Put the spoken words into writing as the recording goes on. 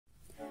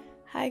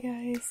Hi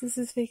guys, this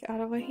is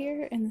fakearoha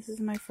here, and this is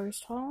my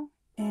first haul,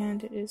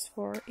 and it is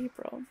for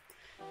April.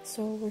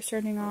 So we're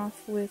starting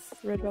off with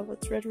Red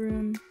Velvet's Red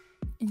Room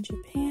in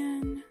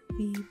Japan,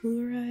 the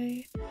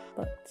Blu-ray,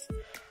 but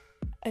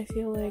I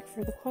feel like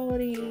for the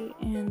quality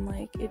and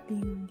like it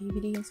being on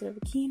DVD instead of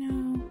a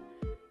Kino,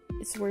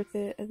 it's worth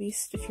it, at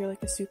least if you're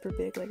like a super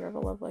big like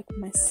Rebel Love like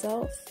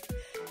myself.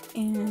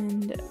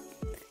 And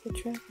the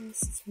track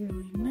list is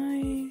really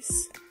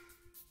nice.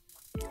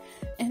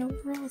 And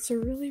overall, it's a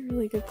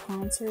really good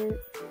concert.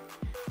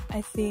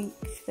 I think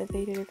that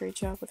they did a great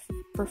job with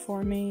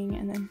performing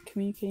and then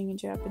communicating in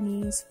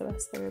Japanese to the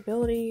best of their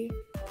ability.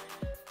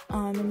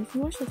 And if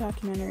you watch the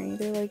documentary,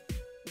 they're like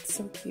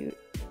so cute.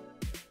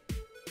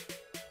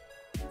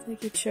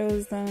 Like it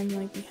shows them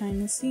like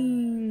behind the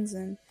scenes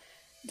and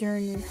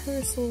during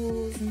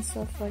rehearsals and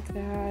stuff like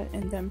that,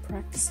 and them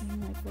practicing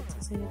like what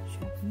to say to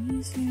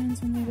Japanese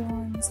fans when they go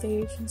on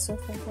stage and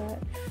stuff like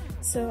that.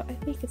 So I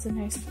think it's a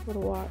nice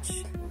little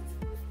watch.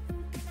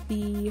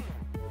 The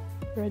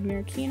Red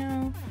Mirror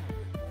Kino,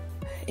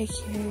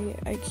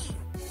 aka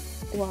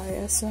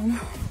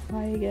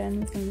YSMY again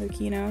within the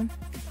Kino.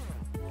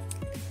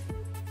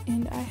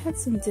 And I had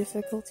some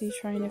difficulty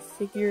trying to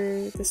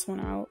figure this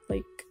one out,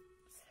 like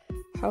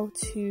how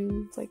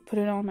to like put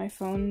it on my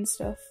phone and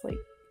stuff. Like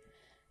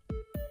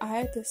I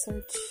had to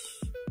search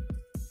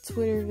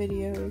Twitter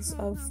videos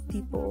of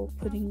people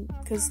putting,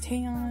 because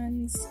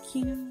Taeyeon's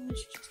Kino, which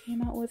she just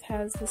came out with,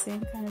 has the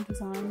same kind of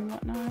design and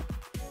whatnot,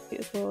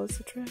 as well as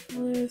the track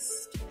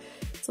list.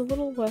 It's a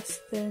little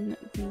less than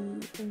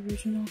the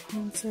original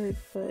concert,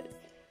 but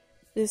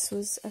this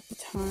was at the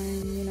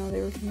time, you know,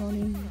 they were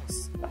promoting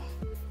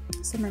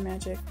Summer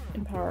Magic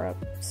and Power Up,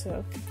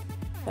 so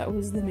that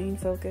was the main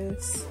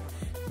focus.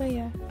 But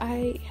yeah,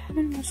 I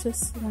haven't watched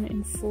this one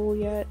in full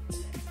yet.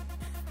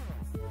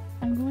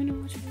 I'm going to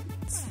watch it,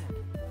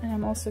 and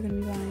I'm also going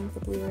to be buying the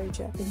Blu-ray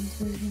Japanese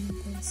version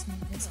of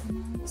this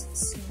Lmao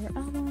Solar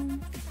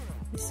album.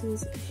 This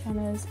is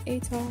Hana's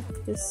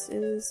A-Talk. This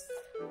is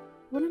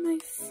one of my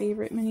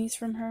favorite minis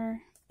from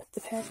her, but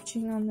the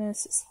packaging on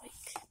this is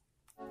like,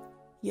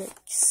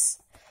 yikes.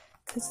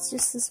 Because it's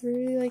just this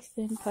very like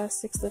thin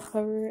plastic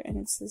slipcover, and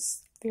it's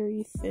this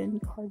very thin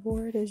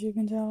cardboard, as you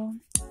can tell.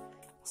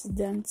 It's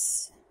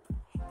dense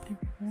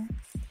everywhere.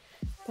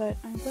 But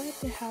I'm glad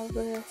to have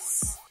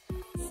this.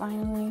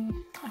 Finally,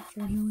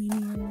 after a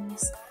million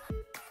years.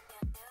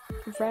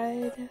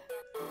 Red,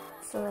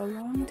 for a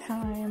long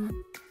time,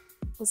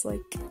 was like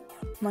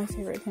my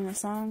favorite Hana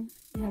song,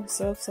 and I was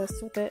so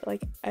obsessed with it.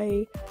 Like,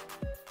 I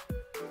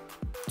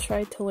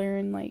tried to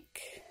learn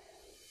like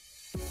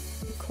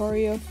the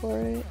choreo for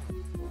it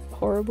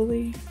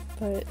horribly,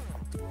 but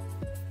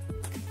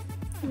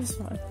it was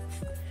fun.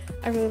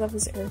 I really love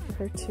this era for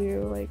her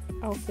too, like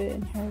outfit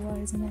and hair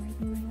wise and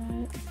everything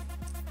like that.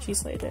 She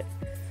slayed it.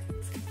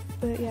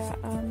 But yeah,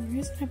 the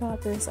reason I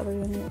bought this, other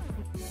than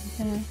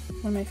one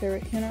of my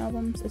favorite Hana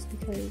albums, is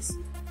because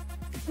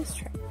this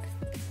track,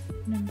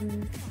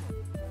 number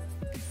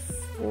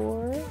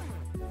 4,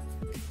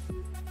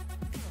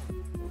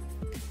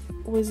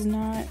 was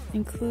not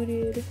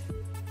included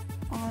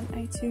on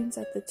iTunes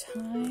at the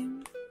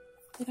time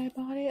that I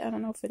bought it. I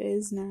don't know if it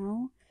is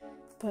now,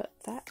 but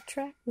that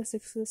track was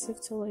exclusive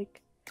to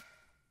like,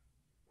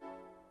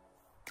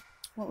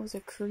 what was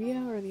it,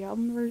 Korea, or the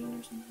album version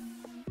or something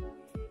like that.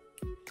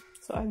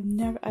 So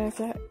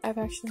I've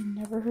actually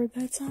never heard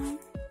that song,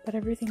 but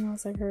everything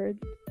else I've heard.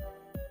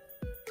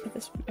 But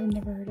this one, I've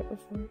never heard it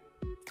before.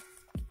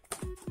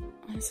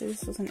 Honestly,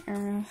 this was an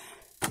era.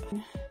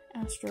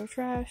 Astro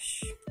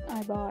trash.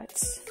 I bought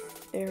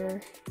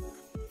their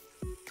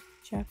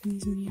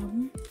Japanese mini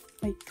album,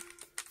 like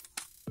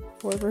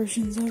 4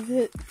 versions of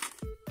it.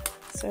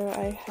 So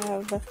I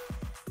have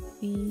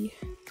the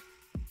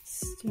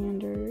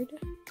standard.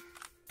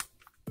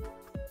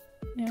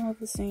 They all have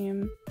the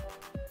same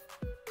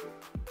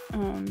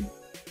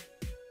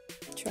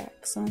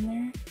tracks on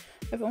there.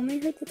 I've only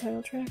heard the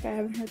title track, I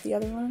haven't heard the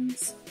other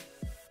ones,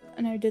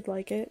 and I did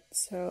like it,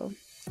 so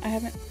I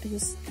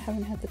just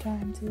haven't had the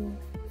time to.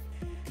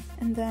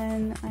 And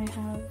then I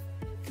have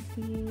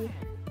the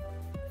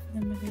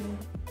limited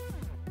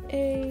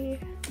A,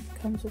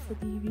 comes with a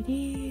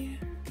DVD,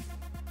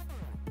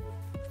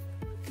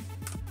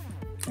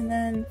 and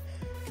then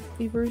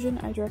the version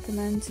I'd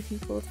recommend to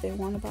people if they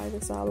want to buy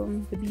this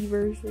album, the B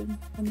version,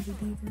 limited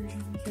B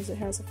version, because it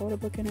has a photo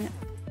book in it,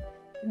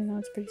 even though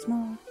it's pretty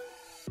small,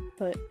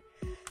 but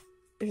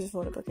there's a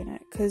photo book in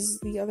it, because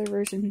the other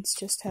versions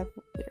just have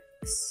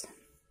lyrics.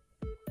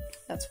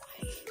 That's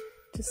why.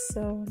 Just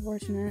so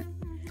unfortunate.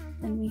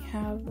 And we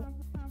have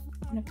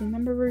one of the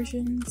member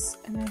versions,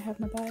 and I have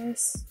my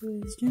bias,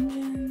 who is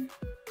Junjin,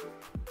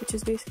 which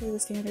is basically the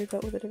standard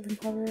but with a different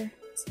cover,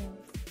 so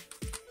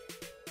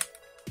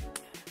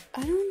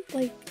I don't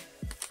like,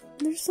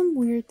 there's some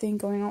weird thing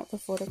going on with the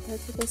photo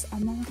cards with this.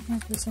 I'm not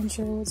 100%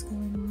 sure what's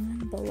going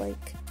on, but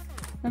like,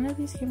 none of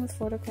these came with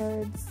photo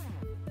cards,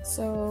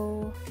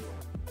 so,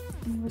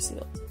 and they were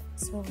sealed,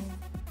 so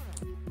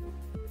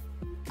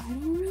I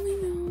don't really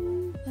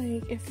know,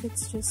 like, if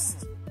it's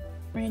just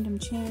random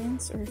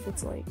chance or if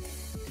it's like,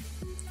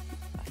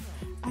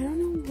 I don't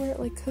know where,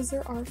 like, because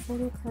there are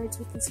photo cards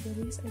with this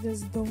release. I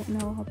just don't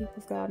know how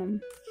people got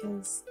them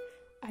because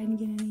I didn't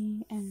get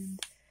any, and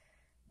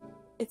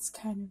it's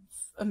kind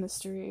of a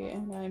mystery,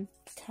 and I'm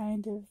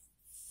kind of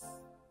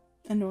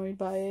annoyed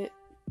by it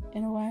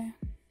in a way.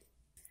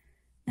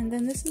 And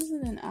then this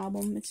isn't an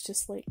album, it's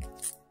just like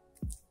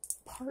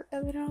part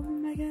of an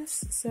album, I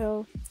guess.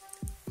 So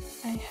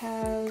I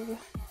have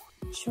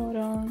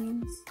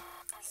Chodong's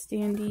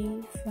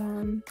Standee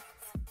from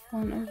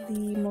one of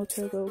the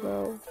Moto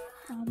Go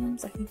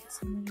albums. I think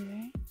it's in the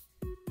day.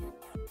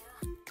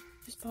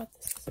 Just bought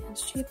this because it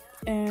was cheap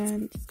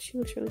and she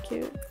looks really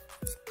cute.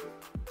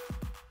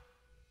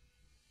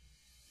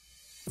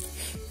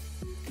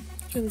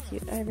 It's really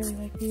cute. I really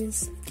like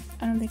these.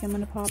 I don't think I'm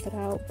gonna pop it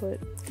out, but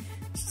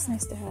it's just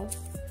nice to have.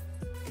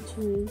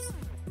 Choose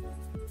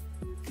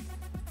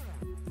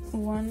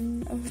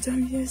one of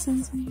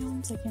WSN's mini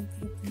albums. I can't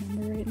think of the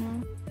number right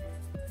now.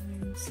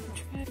 There's the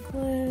track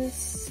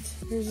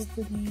list. There's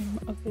the name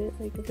of it,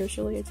 like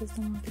officially. I just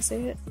don't know how to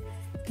say it,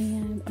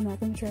 and I'm not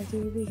gonna try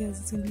to because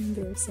it's gonna be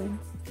embarrassing.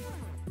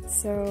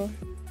 So,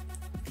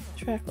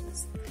 track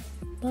list.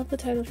 Love the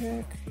title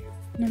track.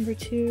 Number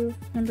 2,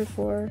 number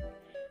 4,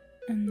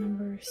 and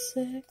number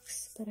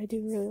 6. But I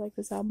do really like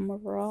this album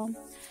overall.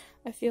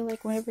 I feel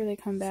like whenever they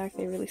come back,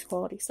 they release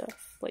quality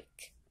stuff,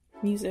 like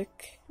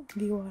music,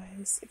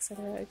 view-wise,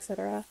 etc.,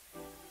 etc.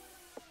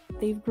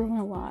 They've grown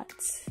a lot.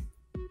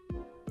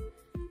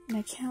 And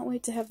I can't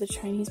wait to have the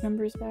Chinese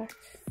members back.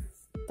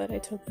 But I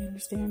totally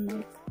understand,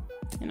 like,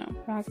 you know,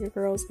 Rock Your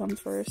Girls comes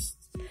first.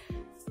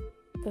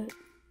 But,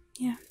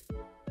 yeah.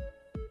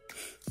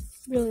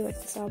 Really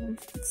like this album.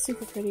 It's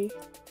super pretty.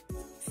 The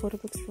photo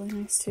book's really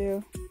nice,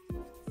 too.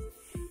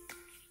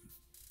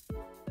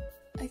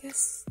 I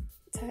guess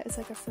it's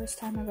like a first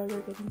time I've ever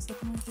gotten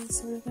something like this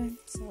sort of thing,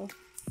 so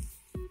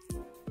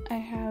I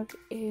have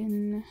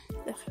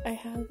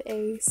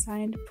a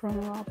signed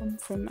promo album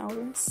from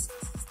Elvis.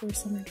 This is their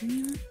Summer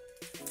Dream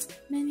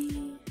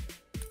mini.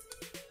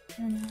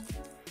 I don't know.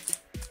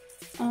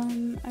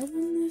 I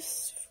won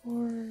this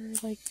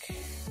for like a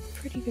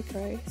pretty good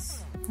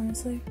price,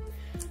 honestly.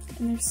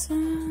 And there's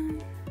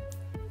some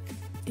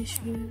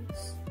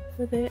issues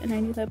with it, and I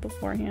knew that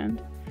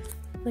beforehand.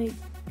 Like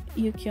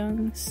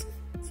Yukyung's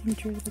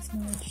signature was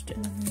smudged,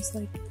 and then there's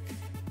like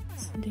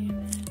some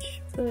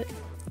damage, but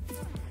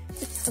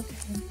it's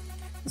okay.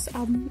 This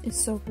album is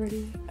so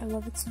pretty. I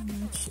love it so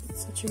much.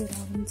 It's such a good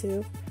album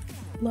too.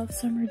 Love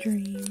Summer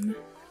Dream.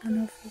 I don't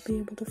know if I'll be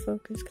able to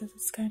focus because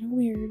it's kind of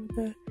weird with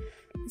the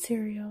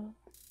material.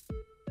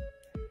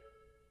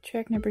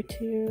 Track number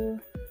 2.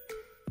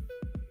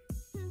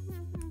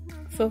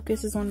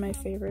 Focus is one of my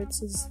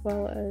favorites, as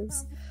well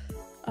as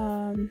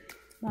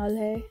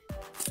Male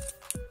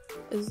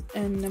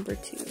and number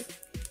 2.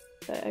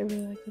 But I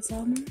really like this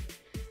album.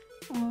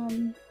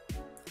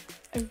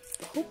 I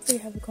hope they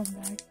have a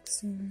comeback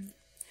soon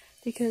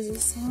because the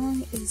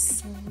song is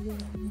so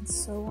good and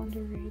so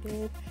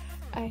underrated.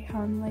 I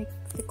hum like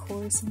the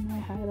chorus in my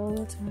head all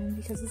the time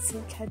because it's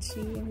so catchy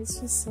and it's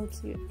just so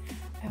cute.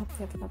 I hope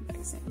they have a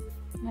comeback soon.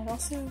 And I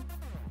also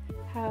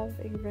have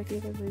a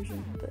regular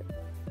version, but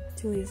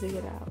too lazy to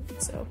get out.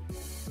 So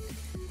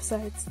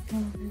besides, the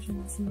normal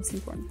version is the most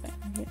important thing,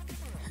 right?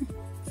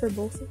 For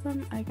both of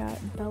them, I got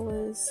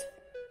Bella's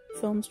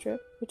film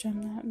strip, which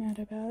I'm not mad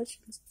about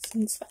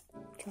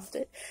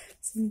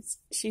since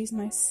she's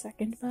my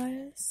second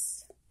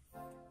bias.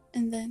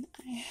 And then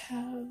I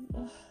have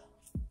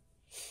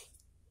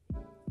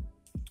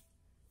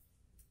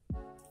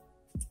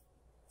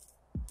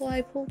well,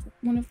 I pulled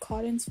one of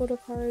Cotton's photo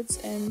cards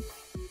and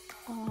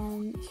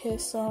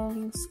his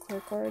song's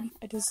clear card.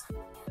 I just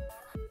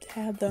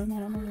had them. I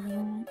don't know what they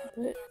want,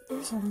 but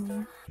they're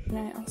somewhere. And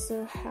I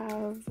also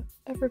have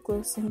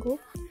Everglow single.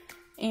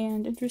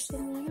 And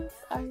interestingly enough,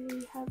 I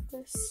already have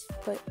this,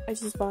 but I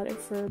just bought it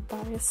for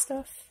bias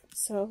stuff.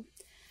 So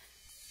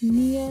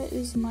Nia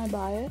is my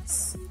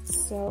bias,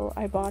 so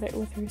I bought it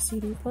with her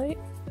CD plate.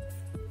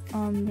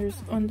 There's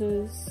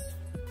Unda's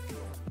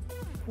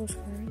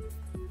postcard,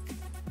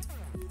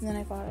 and then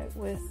I bought it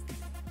with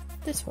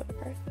this photo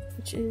card,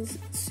 which is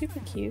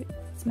super cute.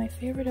 It's my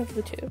favorite of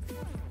the two.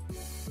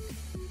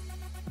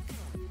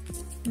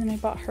 And then I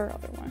bought her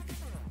other one.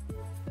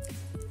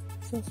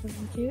 It's also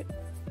really cute.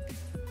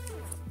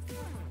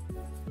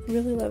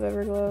 Really love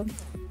Everglow.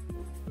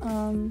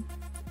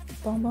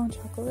 Bonbon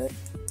Chocolate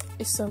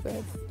is so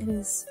good. It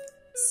is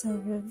so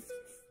good.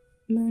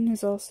 Moon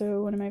is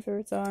also one of my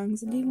favorite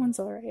songs. And D1's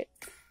alright.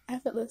 I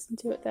haven't listened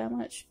to it that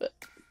much, but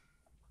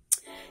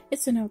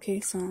it's an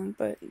okay song,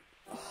 but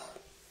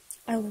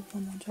I love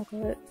Bonbon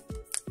Chocolate.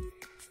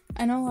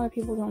 I know a lot of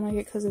people don't like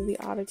it because of the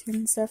autotune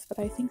and stuff, but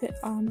I think it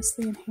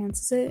honestly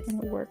enhances it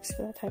and it works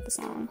for that type of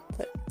song.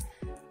 But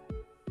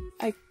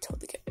I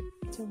totally get it.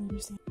 I totally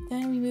understand.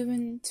 Then we move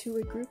into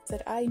a group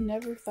that I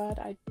never thought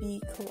I'd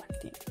be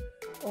collecting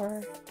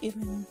or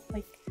even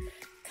like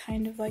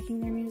kind of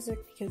liking their music,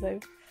 because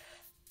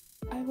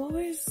I've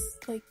always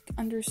like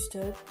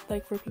understood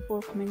like where people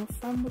were coming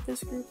from with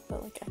this group,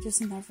 but like I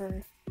just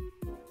never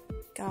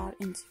got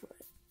into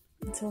it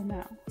until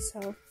now.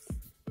 So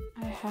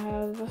I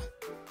have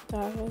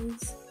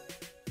Daya's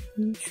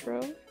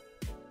Neutro.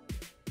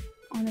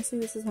 Honestly,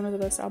 this is one of the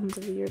best albums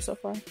of the year so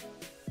far.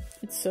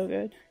 It's so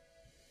good.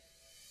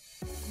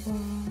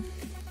 Wow.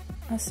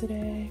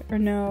 Yesterday, or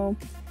no,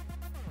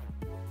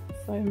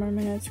 5 more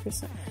minutes,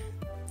 Kristen.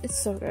 It's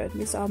so good.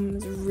 This album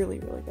is really,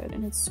 really good,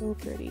 and it's so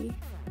pretty.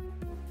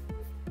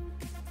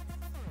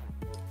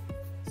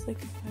 It's like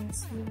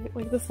classic.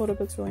 Like the photo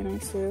book's really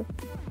nice too.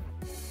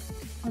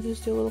 I'll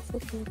just do a little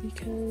photo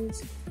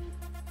because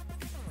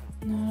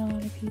not a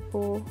lot of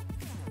people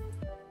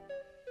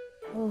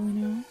probably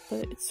know,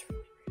 but it's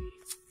really pretty.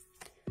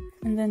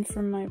 And then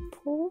for my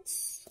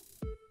pulse,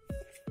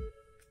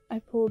 I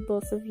pulled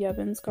both of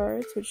Yebin's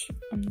cards, which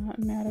I'm not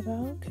mad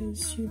about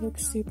because she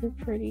looks super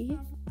pretty.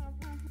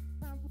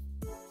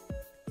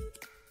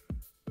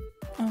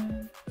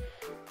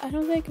 I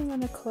don't think I'm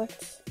gonna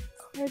collect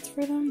cards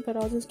for them, but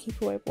I'll just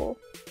keep a white bowl.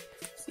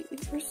 See,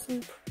 these are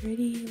so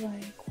pretty,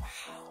 like,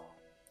 wow.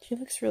 She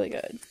looks really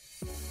good.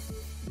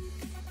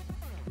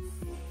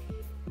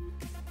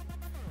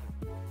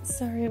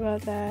 Sorry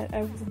about that,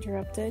 I was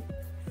interrupted.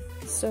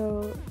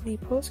 So, the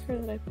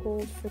postcard that I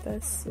pulled for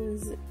this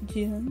is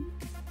June.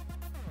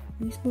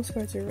 These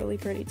postcards are really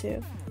pretty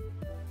too.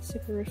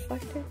 Super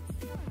reflective.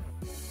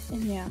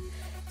 And yeah,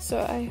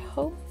 so I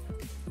hope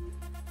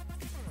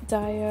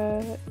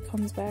Daya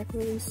comes back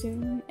really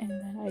soon and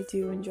then I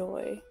do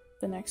enjoy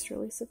the next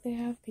release that they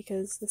have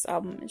because this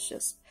album is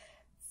just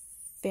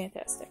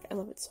fantastic. I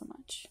love it so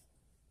much.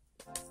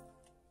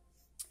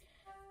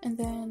 And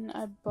then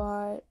I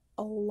bought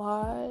a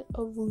lot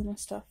of Luna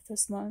stuff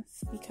this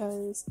month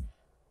because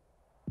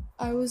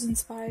I was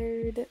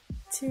inspired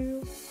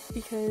to,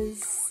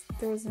 because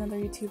there was another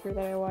YouTuber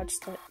that I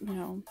watched that, you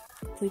know,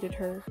 completed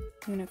her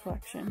Luna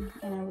collection,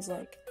 and I was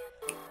like,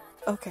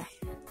 okay,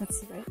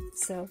 let's do it.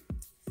 So,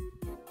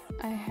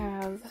 I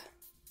have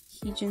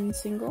Heejin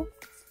Single.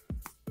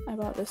 I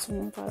bought this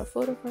one without a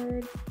photo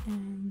card,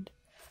 and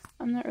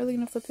I'm not really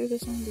gonna flip through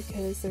this one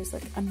because there's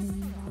like a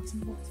million boxes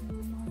and boxes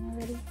online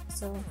already,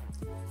 so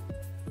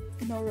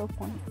no real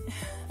point,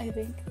 I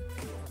think.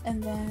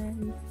 And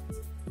then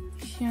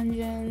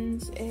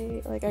Hyunjin's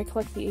I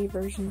collect the A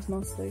versions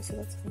mostly, so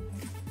that's why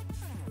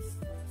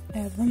I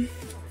have them.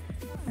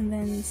 And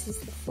then this is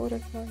the photo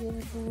card that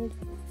I pulled.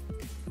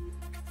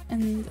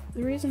 And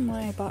the reason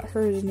why I bought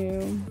hers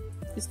new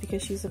is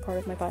because she's a part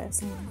of my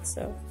bias line,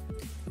 so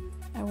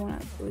I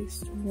want at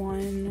least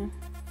one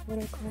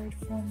photo card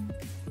from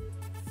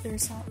their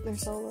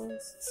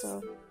solos,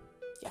 so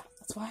yeah,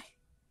 that's why.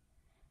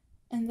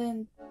 And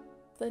then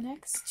the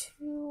next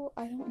two,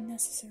 I don't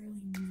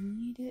necessarily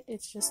need it,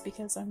 it's just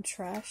because I'm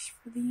trash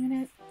for the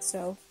unit,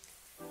 so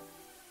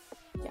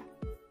yeah.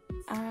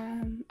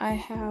 I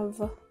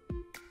have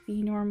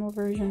the normal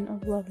version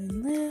of Love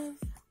and Live.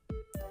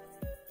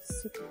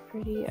 Super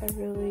pretty. I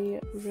really,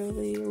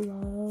 really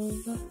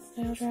love the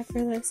title track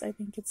for this. I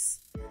think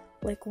it's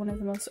like one of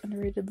the most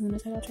underrated Luna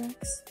title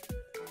tracks.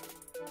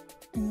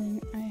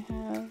 And then I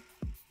have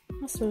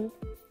Astro,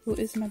 who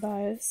is my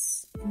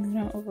bias in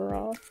Luna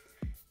overall.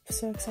 I'm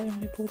so excited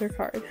when I pulled her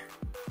card.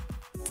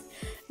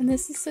 And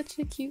this is such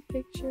a cute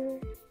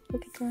picture.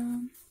 Look at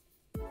them.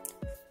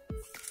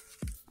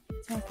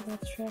 Talk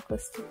about the track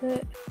list a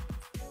bit.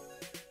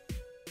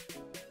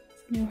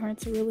 New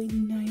Heart's a really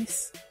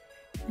nice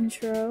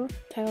intro.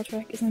 Title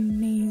track is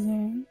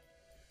amazing.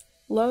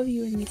 Love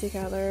You and Me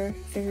Together.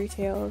 Fairy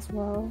Tale as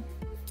well.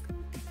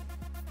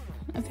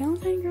 A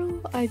Valentine Girl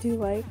I do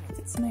like.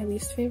 It's my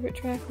least favorite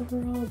track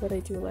overall, but I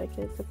do like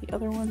it. But the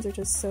other ones are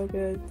just so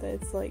good that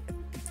it's like,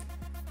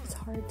 it's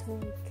hard to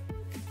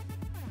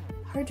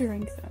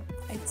rank them,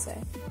 I'd say.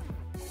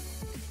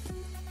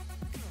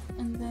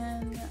 And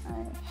then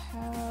I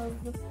have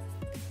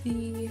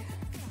the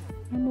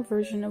normal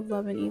version of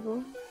Love and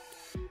Evil.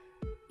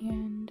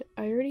 And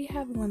I already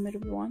have a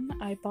limited one.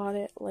 I bought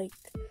it like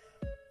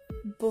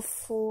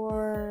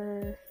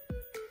before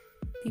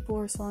people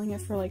were selling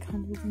it for like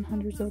hundreds and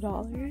hundreds of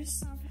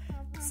dollars.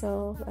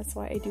 So that's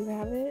why I do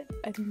have it.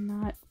 I did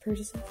not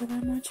purchase it for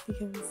that much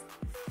because,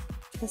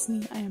 trust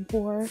me, I am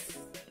poor.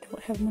 I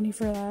don't have money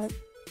for that.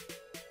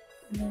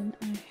 And then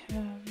I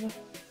have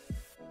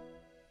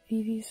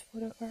Vivi's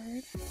photo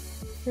card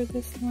for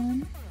this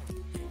one.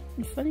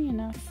 And funny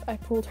enough, I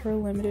pulled her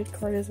limited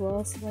card as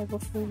well, so I have a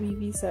full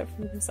WayV set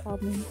for this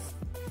album.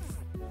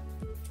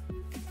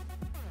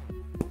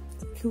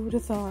 Who would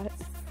have thought?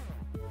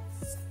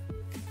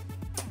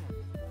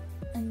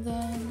 And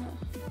then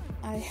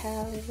I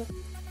have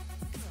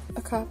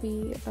a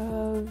copy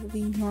of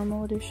the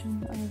normal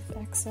edition of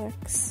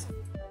XX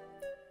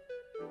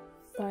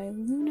by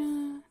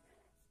Luna.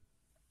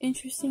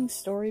 Interesting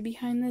story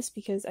behind this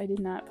because I did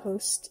not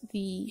post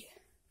the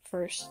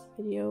first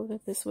video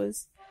that this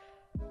was,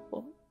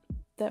 well,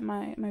 that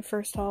my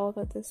first haul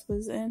that this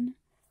was in.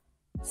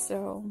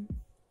 So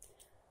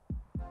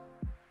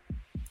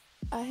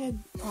I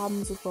had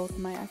problems with both of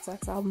my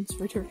XX albums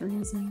for different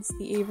reasons.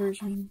 The A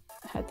version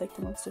had like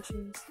the most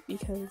issues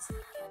because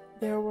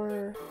there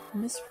were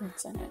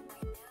misprints in it.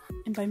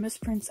 And by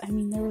misprints, I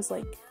mean there was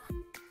like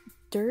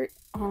dirt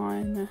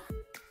on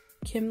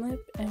Kimlip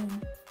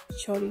and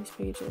Chodi's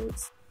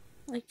pages.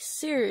 Like,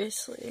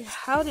 seriously,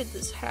 how did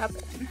this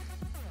happen?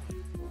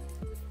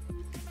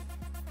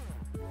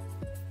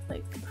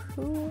 Like,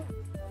 who,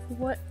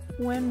 what,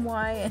 when,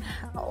 why, and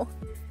how?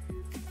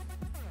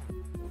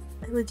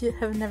 I legit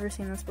have never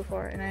seen this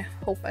before, and I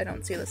hope I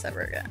don't see this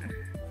ever again.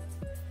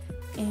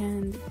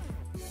 And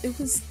it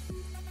was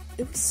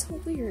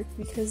so weird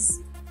because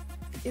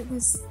it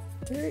was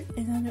dirt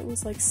and then it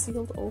was like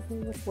sealed over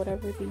with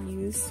whatever they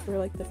used for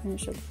like the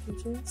finish of the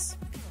pages.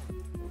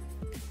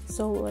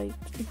 So like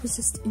it was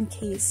just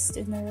encased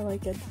in there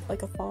like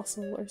a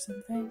fossil or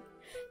something,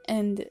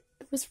 and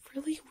it was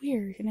really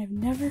weird, and I've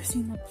never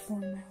seen that before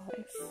in my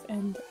life,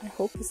 and I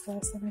hope it's the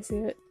last time I see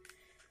it.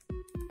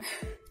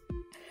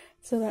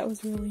 So that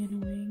was really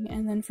annoying.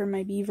 And then for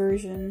my B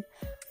version,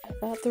 I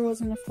thought there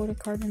wasn't a photo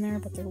card in there,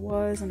 but there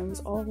was, and it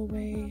was all the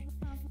way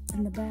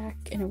in the back,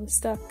 and it was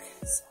stuck.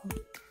 So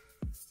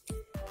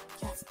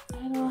yeah, I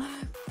had a lot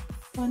of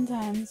fun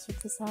times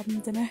with this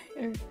album today,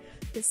 or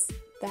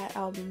that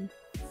album.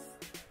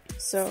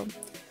 So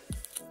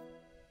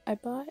I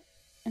bought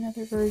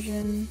another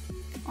version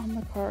on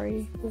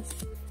Mercari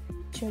with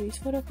Chodi's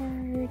photo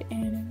card,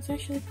 and it was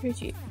actually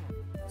pretty cheap.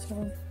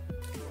 So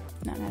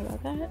not mad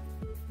about that.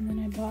 And then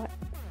I bought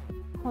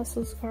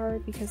Hustle's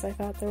card because I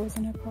thought there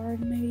wasn't a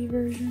card in my B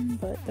version,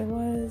 but there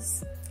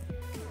was.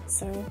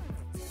 So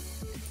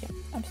yeah,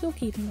 I'm still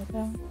keeping it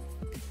though.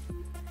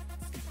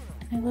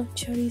 And I love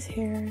Chodi's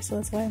hair, so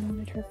that's why I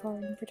wanted her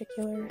card in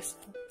particular. So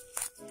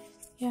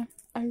yeah,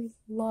 I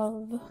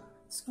love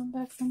this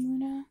comeback from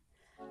Luna.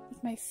 I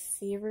think my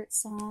favorite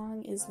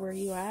song is Where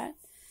You At,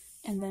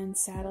 and then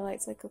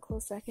Satellite's like a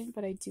close second,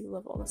 but I do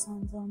love all the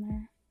songs on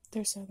there.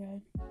 They're so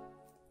good.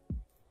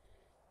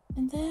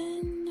 And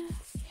then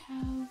we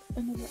have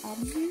another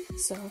album here.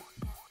 So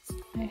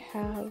I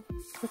have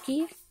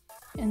Cookie,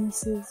 and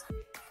this is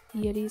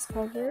Yeti's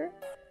cover.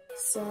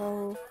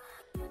 So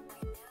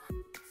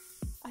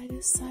I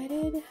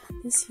decided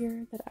this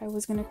year that I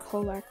was gonna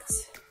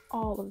collect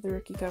all of the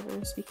Rookie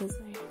covers because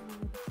I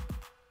had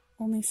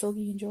only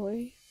Silgi and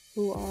Joy,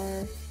 who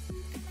are,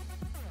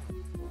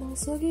 well,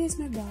 Silgi is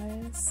my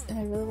bias, and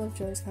I really love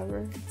Joy's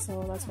cover,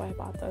 so that's why I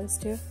bought those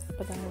two.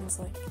 But then I was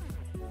like,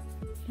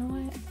 you know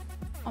what?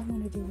 I'm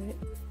gonna do it.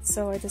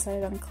 So I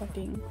decided on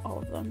collecting all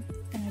of them,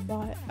 and I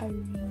bought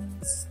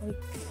Irene's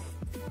like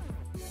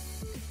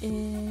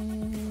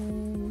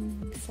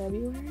in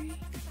February,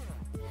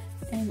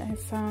 and I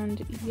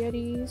found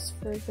Yeti's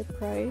for a good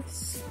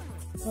price.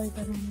 So I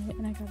bet on it,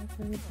 and I got it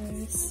for a good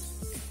price.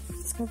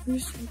 This cover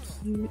is so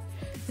cute.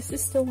 This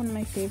is still one of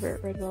my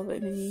favorite Red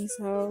Velvet minis.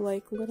 So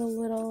like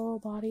little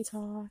body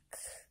talk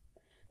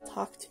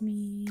to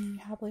me,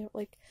 happily,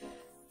 like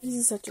this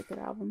is such a good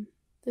album.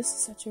 This is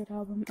such a good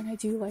album, and I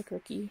do like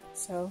Rookie,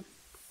 so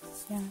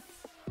yeah.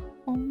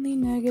 Only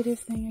negative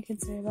thing I can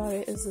say about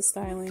it is the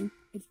styling.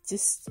 It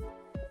just,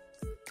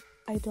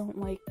 I don't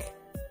like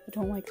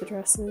the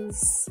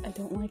dresses. I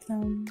don't like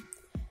them.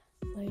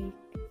 Like,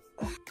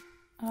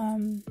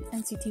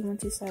 NCT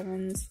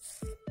 127's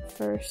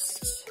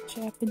first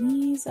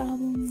Japanese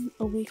album,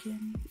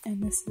 Awaken,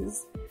 and this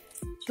is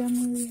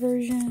Jungwoo's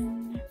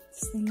version.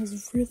 This thing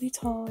is really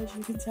tall, as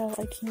you can tell.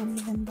 I can't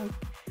even like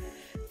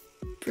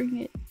bring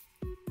it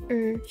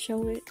or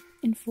show it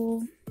in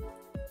full.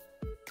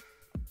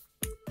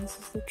 This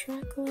is the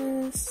track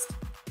list.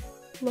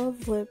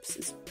 Love Lips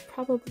is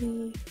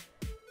probably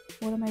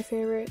one of my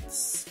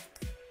favorites.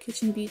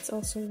 Kitchen Beat's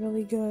also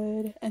really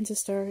good. And to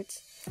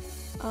start,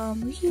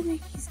 Weki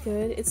Meki's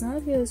good. It's not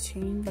as good as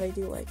Chain, but I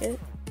do like it.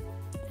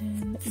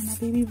 And my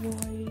baby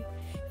boy,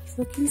 he's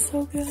looking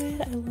so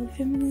good. I love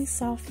him in these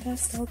soft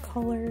pastel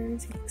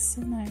colors. He looks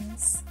so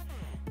nice.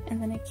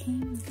 And then it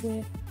came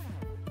with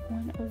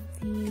one of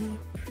the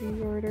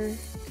pre-order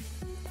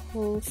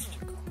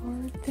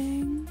postcard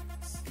things.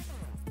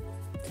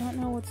 Don't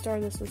know what star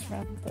this was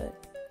from, but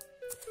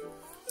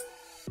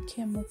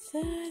came with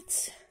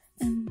that.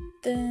 And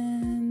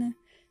then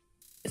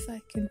if I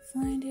can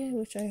find it,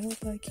 which I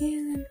hope I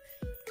can,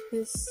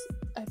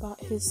 I bought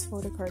his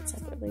photo card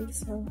separately.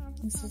 So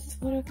this is his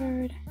photo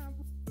card.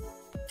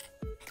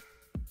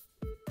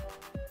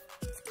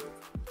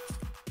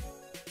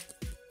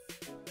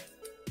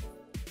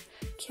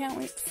 Can't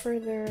wait for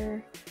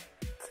their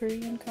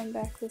Korean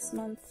comeback this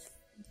month.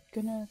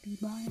 I'm gonna be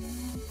buying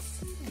that,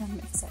 and I'm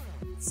excited.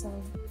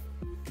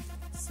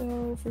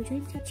 So for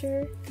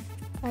Dreamcatcher,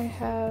 I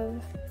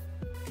have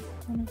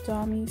one of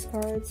Dami's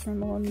cards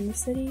from Alone in the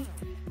City.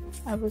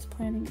 I was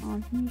planning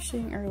on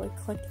finishing or like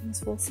collecting this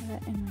full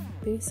set, and I'm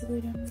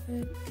basically done with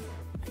it.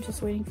 I'm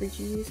just waiting for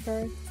Gigi's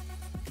card.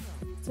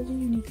 It's such a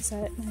unique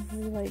set, and I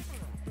really like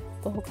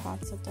the whole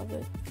concept of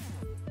it.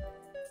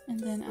 And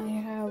then I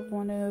have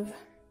one of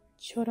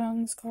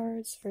Chodong's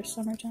cards for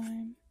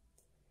Summertime.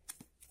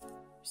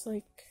 There's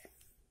like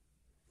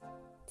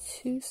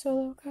 2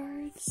 solo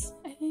cards,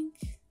 I think.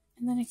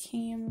 And then it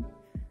came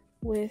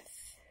with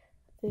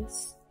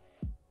this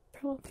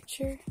purple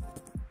picture.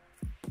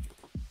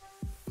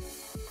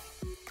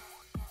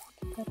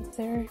 that up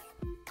there.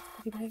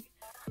 Pretty big.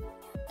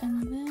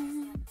 And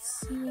then let's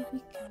see what we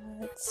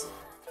got.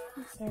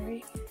 Oh,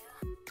 sorry.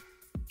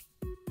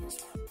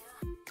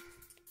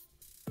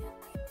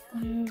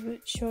 One of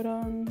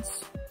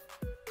Chodong's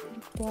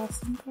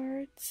Blossom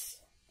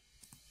cards.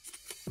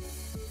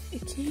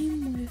 It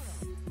came with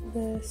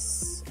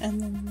this and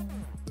then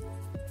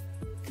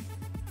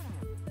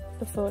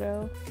the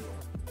photo.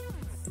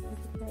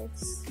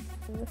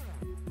 The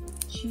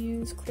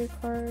Choose clear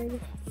card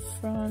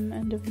from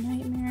End of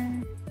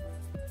Nightmare.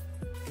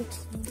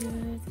 Looks so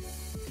good.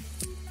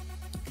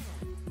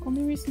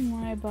 Only reason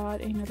why I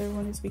bought another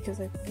one is because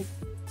I pulled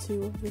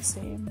two of the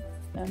same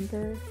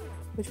member,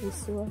 which was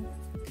Sua.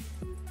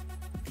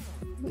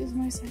 Who is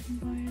my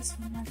second bias, so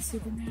I'm not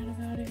super mad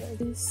about it.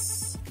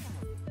 This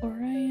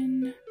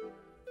Orion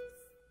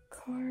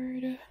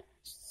card,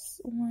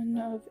 one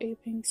of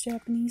APink's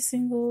Japanese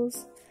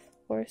singles.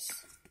 Of course,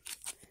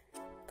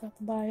 got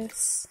the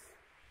bias.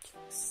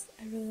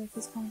 I really like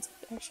this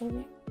concept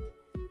actually.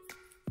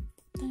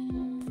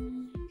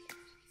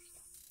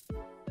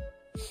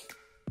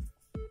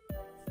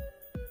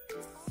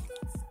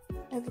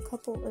 I have a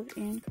couple of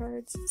Anne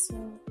cards, so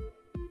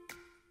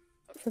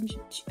from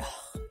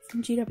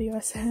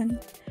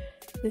GWSN.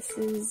 This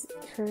is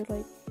her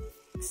like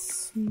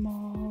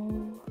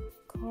small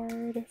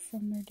card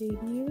from her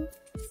debut,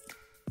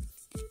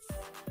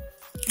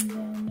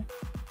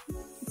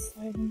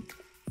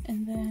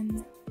 and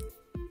then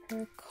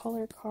her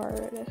color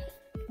card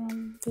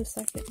from the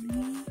second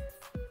mini.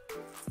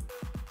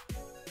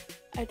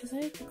 I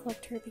decided to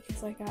collect her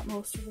because I got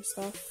most of her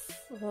stuff.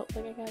 Well,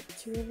 like I got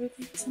two of her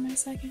things in my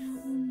second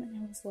album,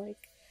 and I was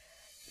like,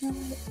 you know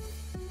what?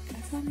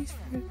 I found these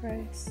for a good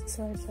price,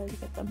 so I decided to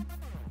get them.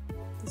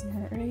 Doesn't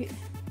hurt, right?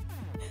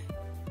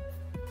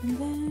 And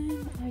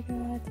then I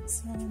got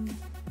some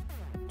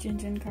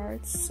Jinjin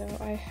cards. So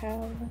I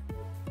have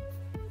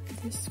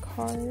this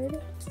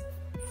card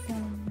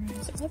from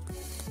Rise Up,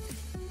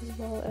 as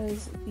well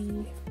as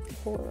the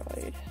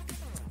Polaroid.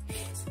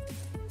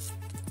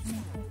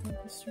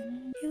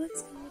 He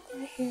looks good with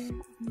my hair.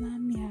 I'm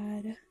not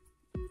mad.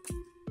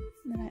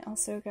 And then I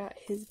also got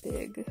his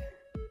big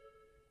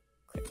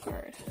clip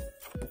card.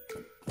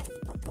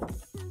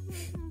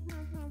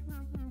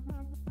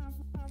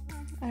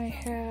 I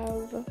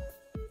have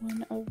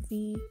one of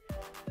the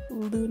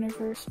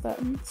Luniverse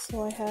buttons.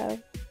 So I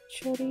have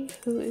Chody,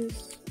 who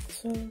is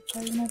so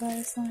part of my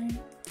bias line.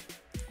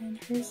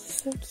 And hers is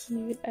so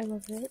cute. I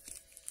love it.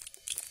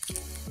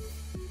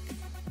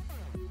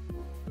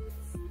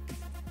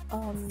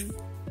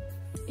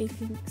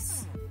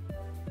 APink's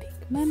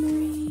Pink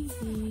Memory,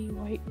 the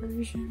white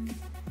version.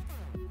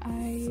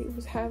 I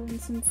was having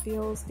some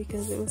feels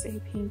because it was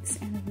APink's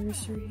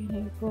anniversary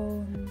in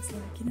April, and I was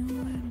like, you know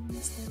what, I'm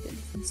gonna start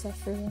getting some stuff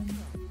for them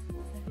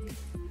that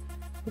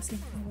I was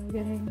thinking about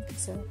getting.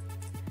 So,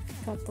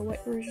 got the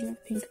white version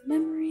of Pink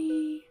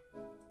Memory.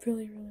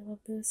 Really, really love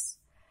this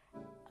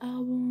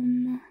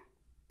album.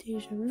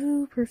 Deja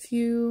Vu,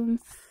 Perfume.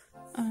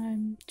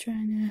 I'm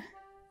trying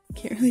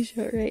to, can't really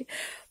show it right.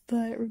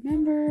 But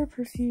Remember,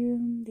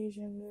 Perfume,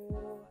 Deja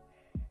Vu,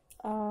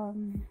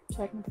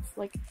 checking the,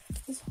 like,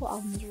 this whole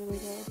album is really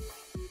good,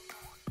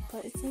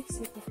 but it's like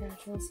super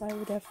fragile, so I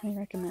would definitely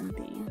recommend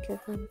being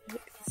careful with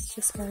it, 'cause it's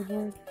just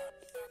cardboard,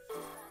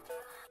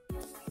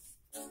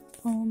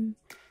 foam,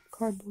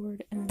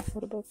 cardboard, and then a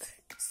photo book,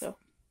 so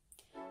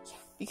yeah,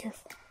 be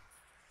careful.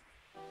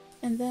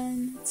 And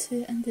then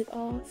to end it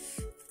off,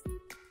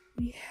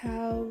 we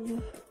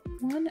have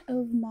one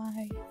of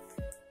my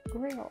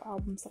Grail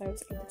albums that I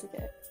was able to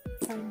get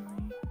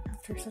finally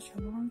after such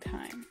a long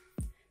time.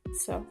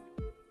 So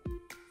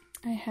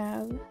I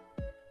have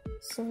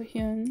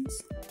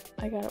Sohyun's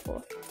I Got It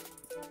Boy.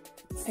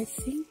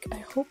 I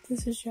hope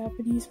this is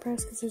Japanese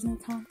press because there's no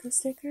Kanka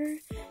sticker,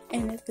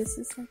 and if this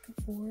is like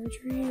a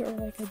forgery or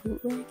like a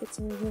bootleg, it's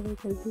a really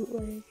good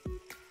bootleg.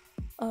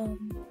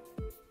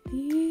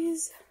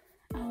 These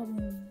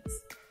albums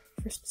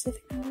for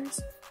specific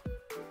members,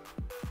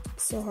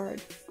 so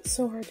hard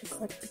to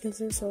collect because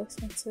they're so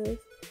expensive.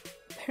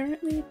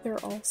 Apparently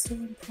they're also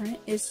in print,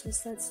 it's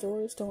just that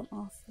stores don't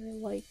offer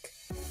like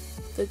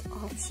the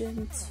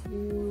option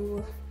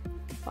to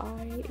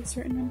buy a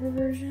certain number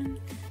version,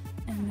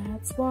 and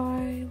that's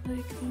why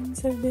like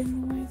things have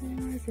been the way they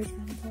are if you're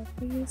trying to collect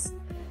these.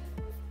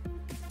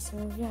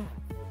 So yeah,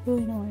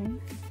 really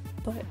annoying,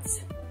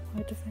 but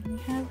glad to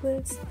finally have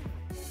this.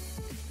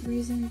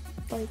 Reason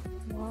like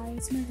why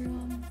it's my real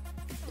album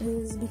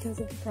is because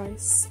of the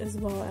price, as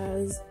well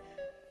as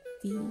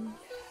the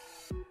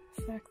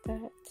fact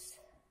that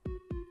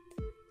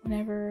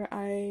whenever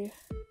I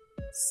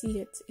see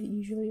it, it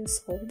usually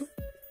is sold,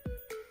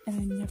 and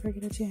I never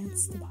get a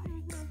chance to buy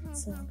it.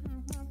 So,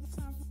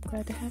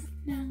 glad to have it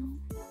now.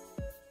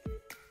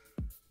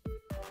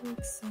 It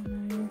looks so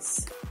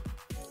nice.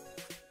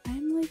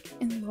 I'm like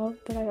in love,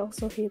 but I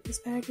also hate this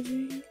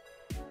packaging.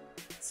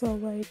 So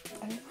like,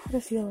 I don't know how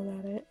to feel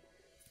about it.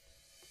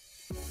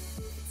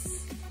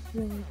 It's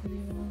really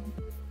pretty though.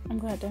 I'm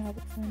glad to have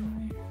it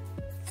finally.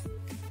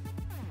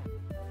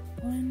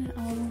 one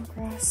album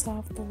crossed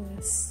off the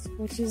list,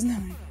 which is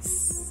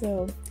nice.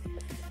 So,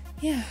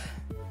 yeah,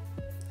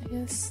 I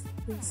guess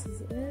this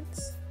is it.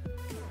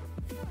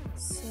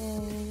 So,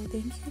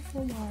 thank you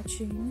for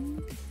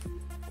watching.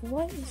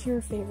 What is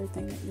your favorite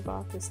thing that you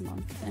bought this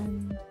month?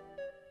 And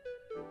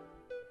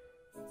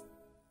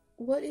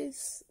what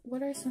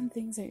are some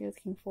things that you're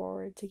looking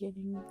forward to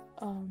getting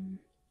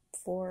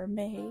for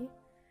May?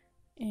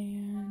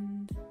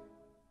 And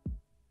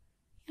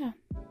yeah.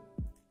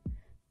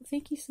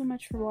 Thank you so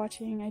much for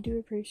watching. I do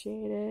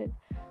appreciate it.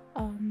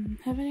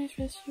 Have a nice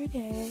rest of your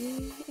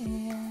day,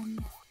 and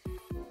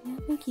yeah,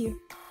 thank you.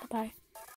 Bye.